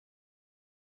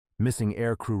Missing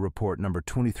aircrew report number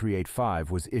 2385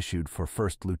 was issued for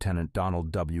First Lieutenant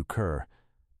Donald W. Kerr,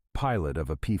 pilot of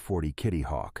a P-40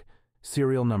 Kittyhawk,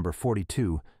 serial number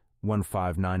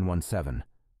 4215917,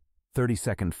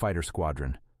 32nd Fighter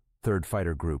Squadron, 3rd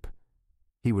Fighter Group.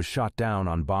 He was shot down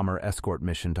on bomber escort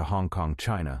mission to Hong Kong,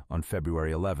 China on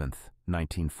February 11,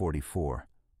 1944.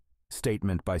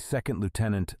 Statement by 2nd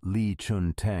Lieutenant Lee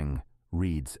Chun-Teng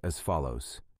reads as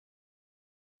follows.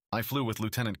 I flew with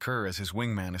Lieutenant Kerr as his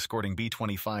wingman escorting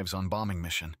B-25s on bombing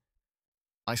mission.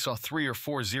 I saw 3 or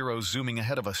 4 Zeros zooming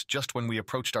ahead of us just when we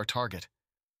approached our target.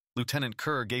 Lieutenant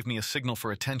Kerr gave me a signal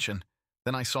for attention,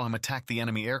 then I saw him attack the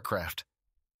enemy aircraft.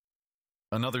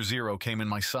 Another Zero came in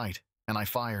my sight, and I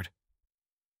fired.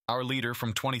 Our leader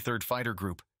from 23rd Fighter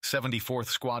Group, 74th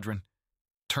Squadron,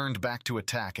 turned back to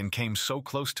attack and came so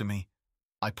close to me.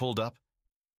 I pulled up,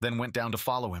 then went down to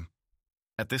follow him.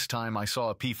 At this time, I saw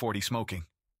a P-40 smoking,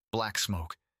 black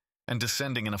smoke, and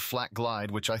descending in a flat glide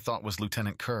which I thought was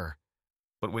Lieutenant Kerr,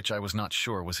 but which I was not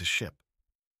sure was his ship.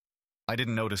 I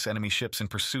didn't notice enemy ships in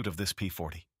pursuit of this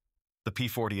P-40, the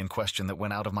P-40 in question that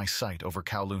went out of my sight over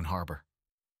Kowloon Harbor.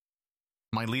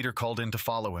 My leader called in to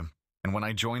follow him, and when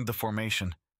I joined the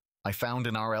formation, I found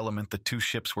in our element that 2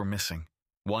 ships were missing.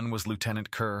 One was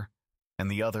Lieutenant Kerr, and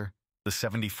the other, the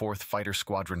 74th Fighter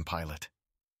Squadron pilot.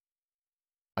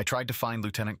 I tried to find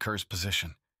Lieutenant Kerr's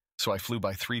position, so I flew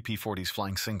by 3 P-40s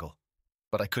flying single,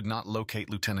 but I could not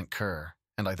locate Lieutenant Kerr,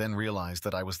 and I then realized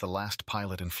that I was the last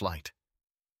pilot in flight.